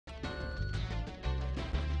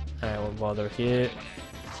I won't bother with you.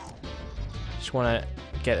 Just want to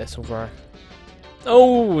get this over.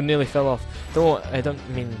 Oh, nearly fell off. I don't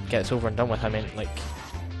mean get this over and done with. I meant like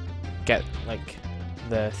get like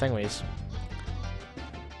the thingies.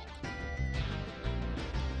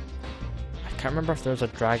 I can't remember if there's a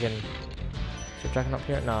dragon. Is there a dragon up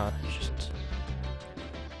here? No, it's just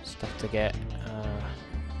stuff to get.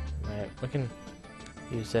 Right, we can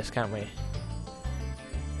use this, can't we?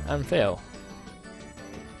 And fail.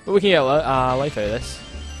 But we can get life out of this.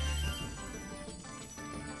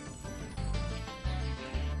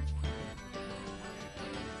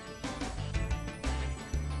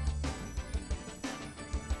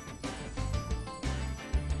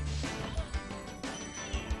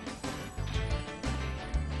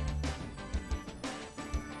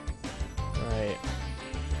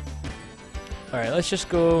 Alright, let's just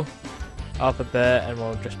go up a bit and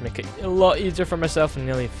we'll just make it a lot easier for myself and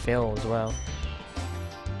nearly fail as well.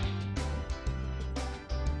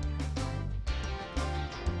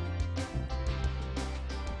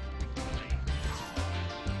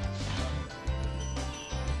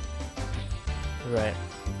 Right.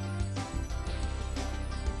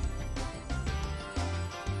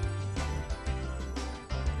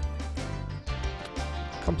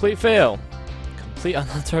 Complete fail. Complete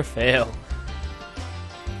another fail.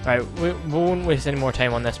 Right, we won't waste any more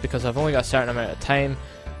time on this because I've only got a certain amount of time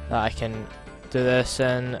that I can do this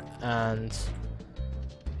in, and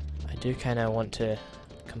I do kind of want to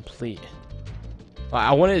complete. Well,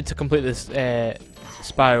 I wanted to complete this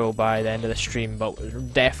Spyro by the end of the stream, but we're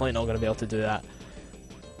definitely not going to be able to do that.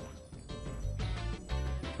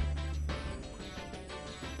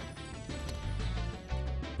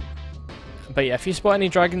 But yeah, if you spot any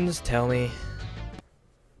dragons, tell me.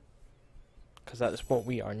 Because that's what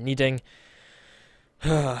we are needing.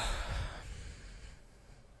 And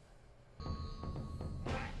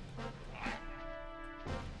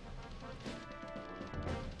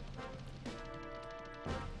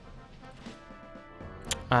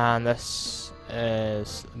this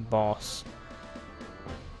is boss.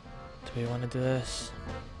 Do we want to do this?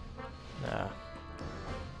 Nah.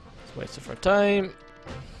 It's a waste of our time.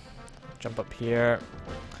 Jump up here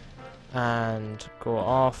and go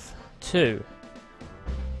off to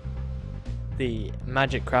the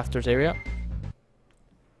magic crafters area.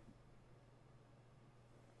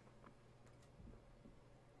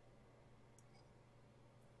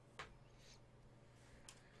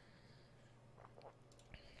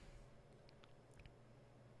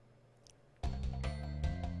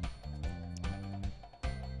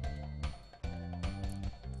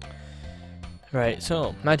 Right,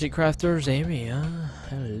 so magic crafters area.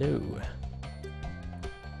 Hello.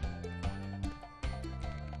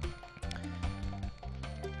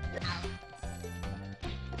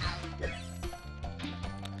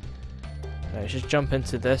 Right, just jump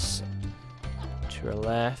into this to your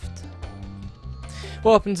left.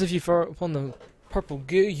 What happens if you fall upon the purple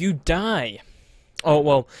goo? You die. Oh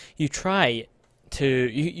well, you try to.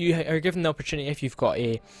 You are given the opportunity if you've got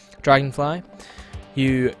a dragonfly.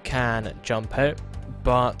 You can jump out,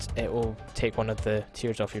 but it will take one of the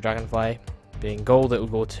tiers off your dragonfly. Being gold, it will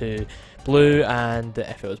go to blue, and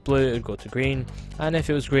if it was blue, it would go to green. And if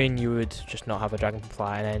it was green, you would just not have a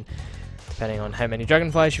dragonfly. And then, depending on how many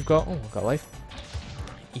dragonflies you've got, oh, I've got life,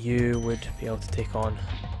 you would be able to take on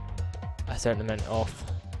a certain amount of.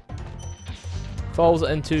 Falls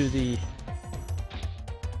into the.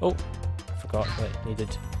 Oh, I forgot that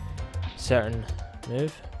needed certain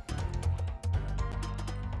move.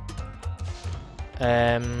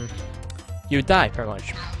 You would die pretty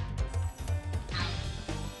much. I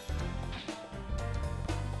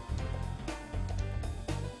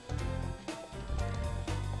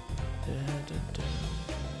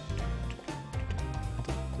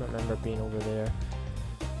don't remember being over there.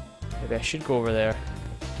 Maybe I should go over there.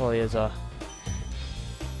 Probably is a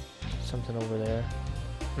something over there.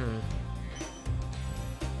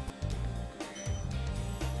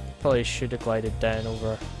 Probably should have glided down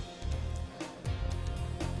over.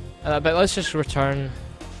 But let's just return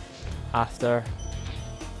after.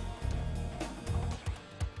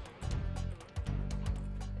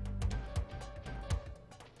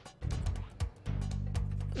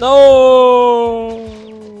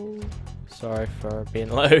 No! Sorry for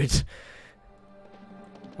being loud.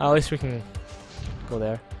 At least we can go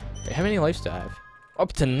there. Wait, how many lives do I have?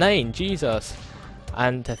 Up to 9, Jesus!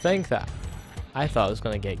 And to think that I thought I was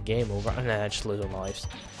going to get game over and then I just lose all my lives.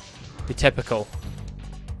 Be typical.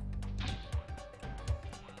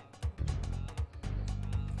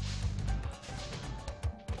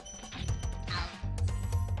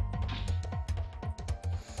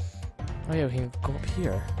 Oh yeah, we can go up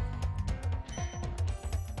here.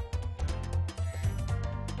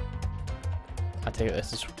 take it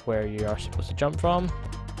this is where you are supposed to jump from.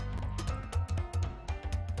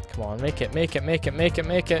 Come on, make it, make it, make it, make it,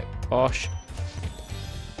 make it. Bosh.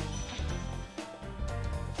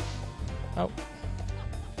 Oh.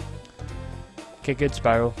 Okay, good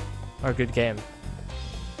Spyro. Or good game.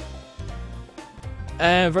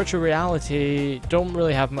 Virtual reality, don't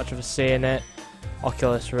really have much of a say in it.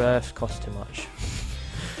 Oculus Rift costs too much.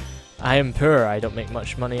 I am poor, I don't make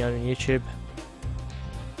much money on YouTube.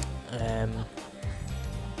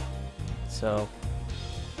 So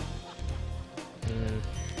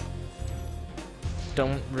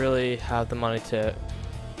don't really have the money to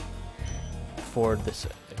afford this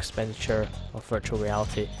expenditure of virtual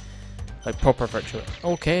reality, like proper virtual.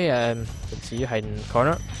 Okay, didn't see you hiding in the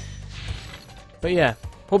corner. But yeah,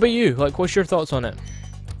 what about you? Like, what's your thoughts on it?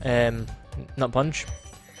 Nut punch.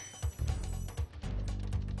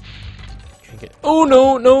 Drink it. Oh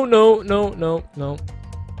no, no, no, no, no, no.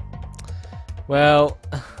 Well,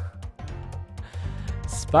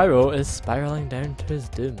 Spyro is spiraling down to his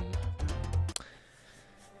doom.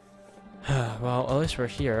 Well, at least we're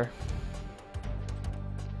here.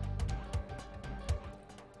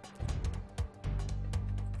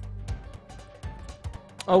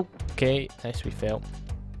 Okay, nice, we fail.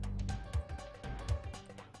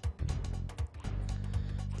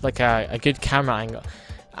 Like a good camera angle.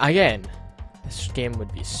 Again, this game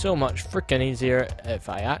would be so much freaking easier if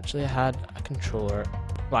I actually had a controller.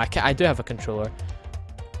 Well, I do have a controller.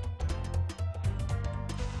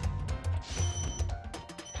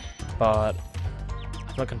 But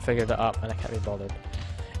I've not configured it up and I can't be bothered.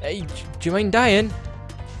 Hey, do you mind dying?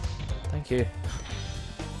 Thank you.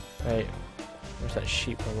 Right, where's that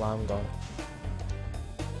sheep or lamb gone?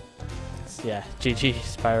 Yeah, GG,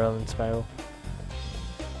 Spyro and Spyro.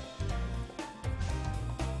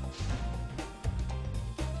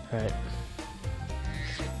 Right.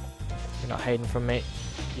 You're not hiding from me.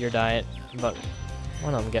 You're dying, but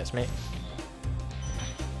one of them gets me.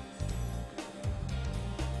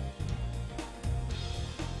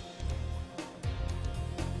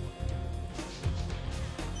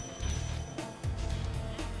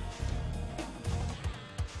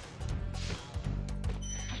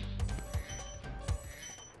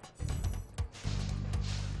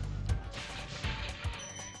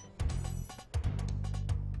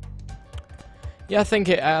 Yeah,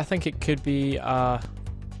 I think it could be a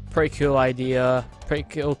pretty cool idea. Pretty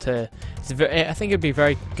cool to. I think it'd be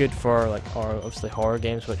very good for like, obviously horror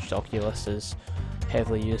games, which Oculus is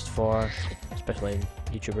heavily used for, especially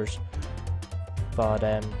YouTubers. But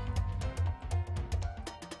I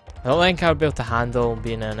don't think I'd be able to handle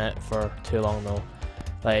being in it for too long though.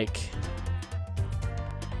 Like,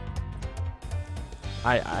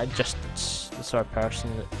 I just the sort of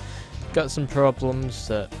person that got some problems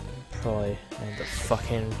that probably end up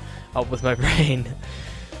fucking up with my brain.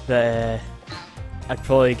 That I'd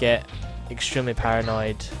probably get extremely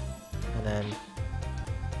paranoid, and then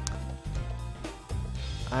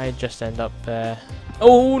I just end up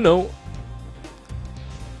oh no,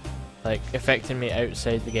 like affecting me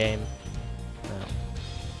outside the game. No.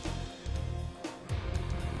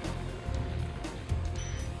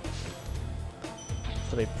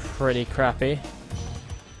 It'll be pretty crappy.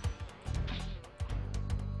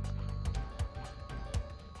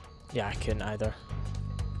 Yeah, I couldn't either.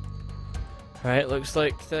 Right, looks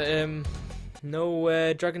like the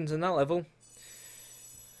no dragons in that level.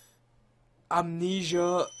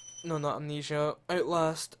 Amnesia, no, not Amnesia,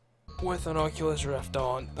 Outlast with an Oculus Rift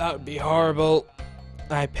on. That would be horrible.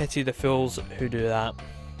 I pity the fools who do that.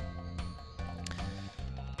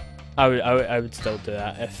 I would still do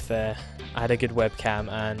that if I had a good webcam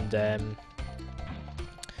and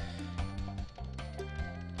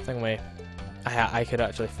thingamay. I could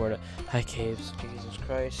actually afford it. Hi caves, Jesus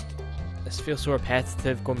Christ. This feels so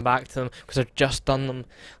repetitive going back to them because I've just done them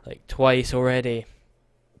like twice already.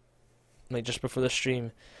 Like just before the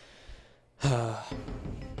stream.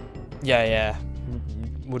 yeah.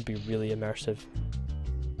 Would be really immersive.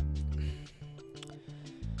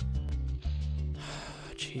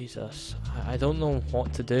 Jesus. I don't know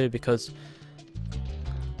what to do because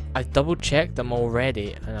I've double checked them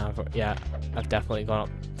already and I've definitely gone up.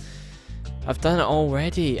 I've done it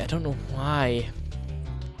already. I don't know why.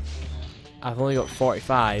 I've only got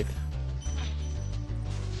 45.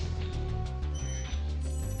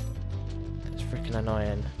 It's freaking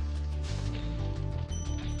annoying.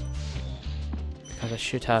 Because I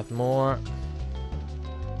should have more.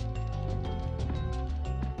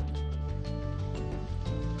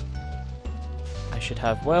 I should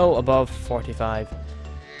have well above 45.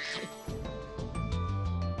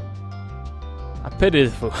 I pity the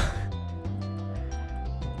fool.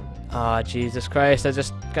 Ah, Jesus Christ, I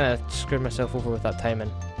just kind of screwed myself over with that timing.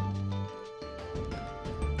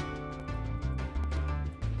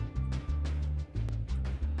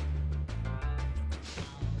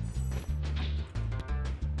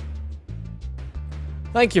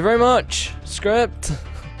 Thank you very much, script.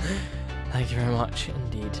 Thank you very much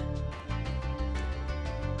indeed.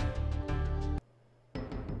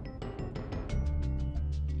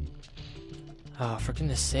 Oh, for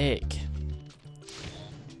goodness sake.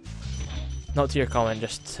 Not to your comment,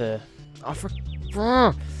 just to...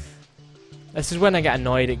 Oh, this is when I get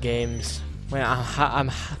annoyed at games. When I'm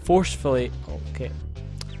forcefully... Okay.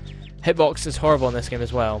 Hitbox is horrible in this game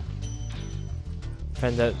as well.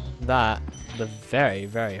 Found out that the very,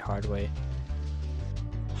 very hard way.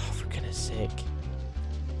 Oh, for goodness sake.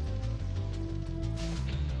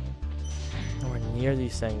 Nowhere near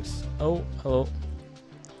these things. Oh, hello.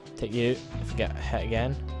 Take you if I get hit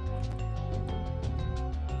again.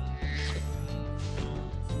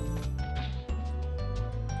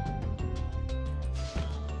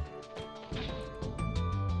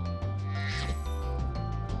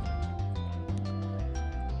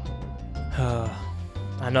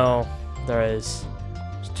 I know there is.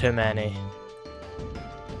 There's too many.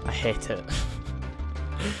 I hate it.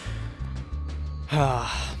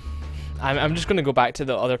 I'm just gonna go back to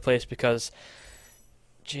the other place because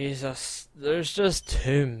Jesus, there's just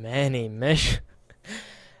too many missions.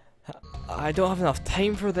 I don't have enough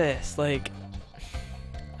time for this. Like,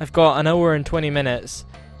 I've got an hour and 20 minutes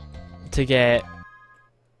to get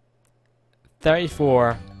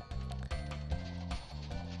 34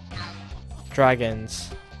 dragons.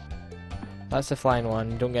 That's the flying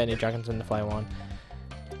one. You don't get any dragons in the flying one.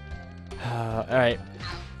 Alright.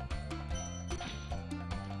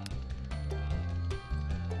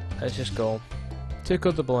 Let's just go. Took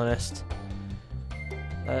out the balloonist.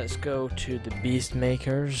 Let's go to the beast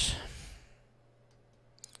makers.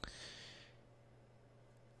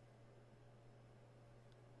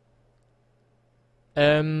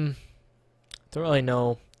 Don't really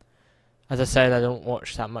know. As I said, I don't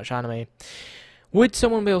watch that much anime. Would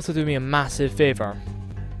someone be able to do me a massive favour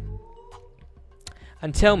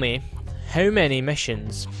and tell me how many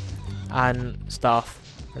missions and stuff,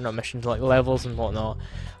 or not missions, like levels and whatnot,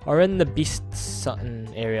 are in the Beast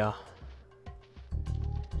Sutton area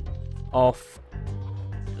of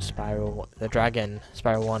Spyro, the dragon,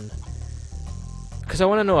 Spyro 1? Because I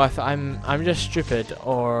want to know if I'm just stupid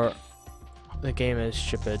or the game is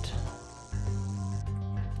stupid,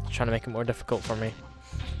 trying to make it more difficult for me.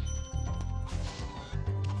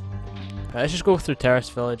 Let's just go through Terrace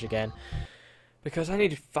Village again, because I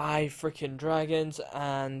need 5 freaking dragons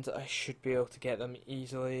and I should be able to get them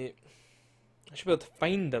easily. I should be able to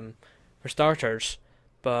find them for starters,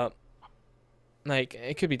 but like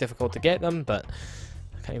it could be difficult to get them, but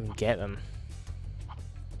I can't even get them.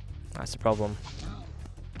 That's the problem.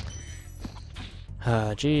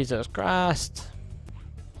 Jesus Christ.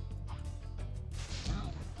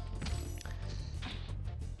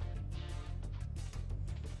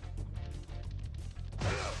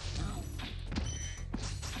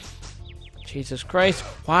 Jesus Christ,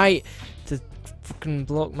 why to fucking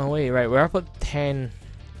block my way? Right, we're up at 10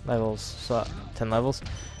 levels, so 10 levels,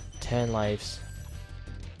 10 lives.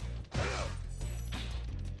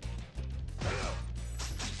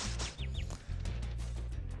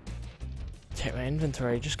 Check my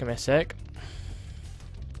inventory, just give me a sec.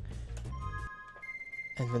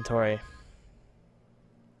 Inventory.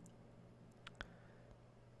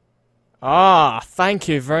 Ah, thank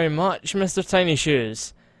you very much, Mr. Tiny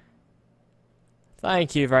Shoes.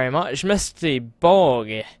 Thank you very much, Misty Bog.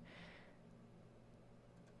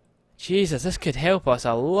 Jesus, this could help us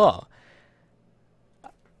a lot.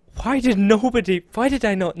 Why did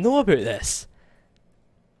I not know about this?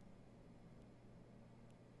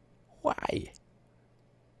 Why?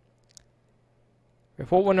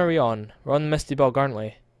 What one are we on? We're on the Misty Bog, aren't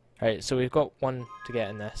we? Right, so we've got one to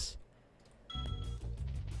get in this.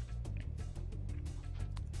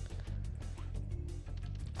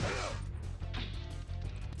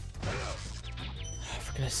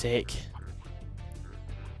 For goodness sake.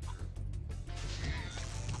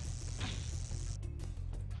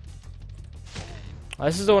 Oh,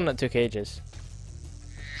 this is the one that took ages.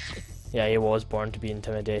 Yeah, he was born to be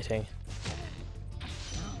intimidating.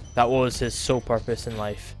 That was his sole purpose in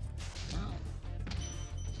life.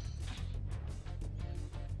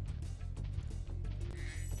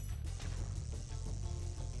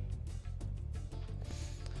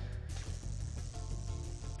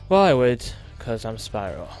 Well, I would, because I'm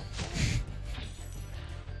Spyro.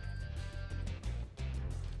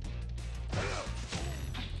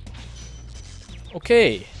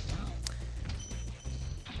 Okay,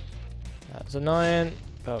 It's annoying,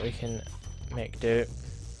 but we can make do.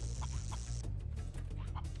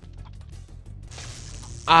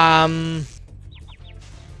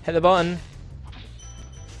 Hit the button.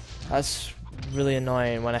 That's really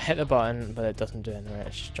annoying when I hit the button, but it doesn't do anything. Right,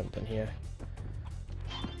 let's just jump in here.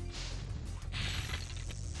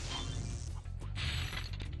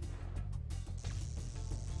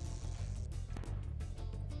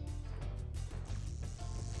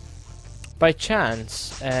 By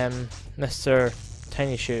chance, Mr.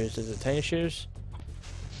 Tiny Shoes, is it Tiny Shoes?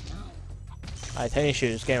 Hi, Tiny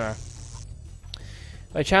Shoes Gamer.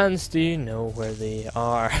 By chance, do you know where they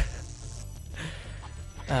are?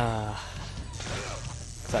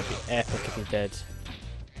 That'd be epic if you did.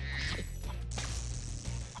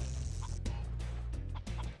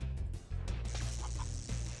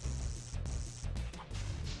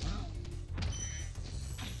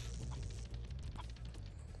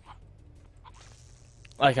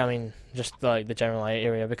 Like, I mean, just like the general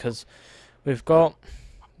area, because we've got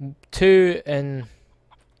 2 in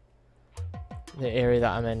the area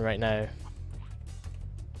that I'm in right now.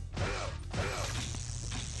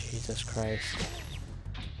 Jesus Christ.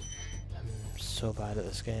 I'm so bad at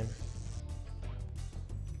this game.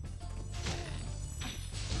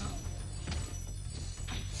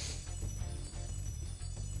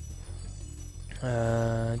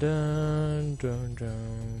 Dun, dun, dun,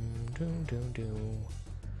 dun, dun, dun.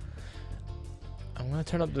 I'm gonna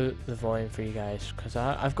turn up the volume for you guys, because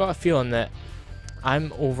I've got a feeling that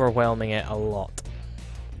I'm overwhelming it a lot.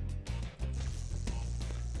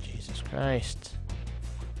 Jesus Christ.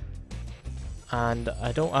 And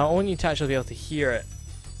I want you to actually be able to hear it.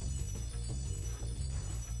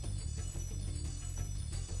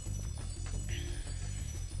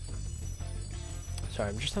 Sorry,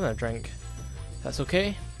 I'm just having a drink. That's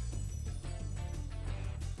okay?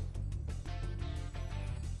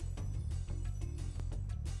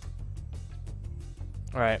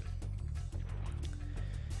 Alright.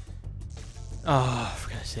 Oh, for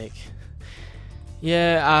God's sake.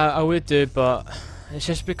 Yeah, I would do, but it's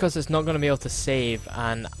just because it's not going to be able to save,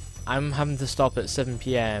 and I'm having to stop at 7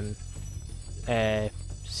 PM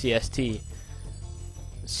CST.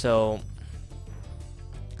 So,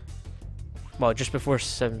 well, just before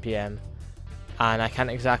 7 PM, and I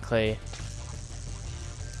can't exactly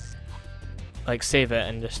like save it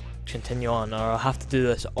and just continue on, or I'll have to do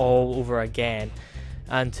this all over again.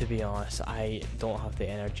 And to be honest, I don't have the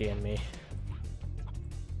energy in me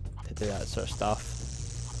to do that sort of stuff.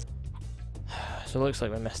 So it looks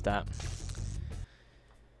like we missed that.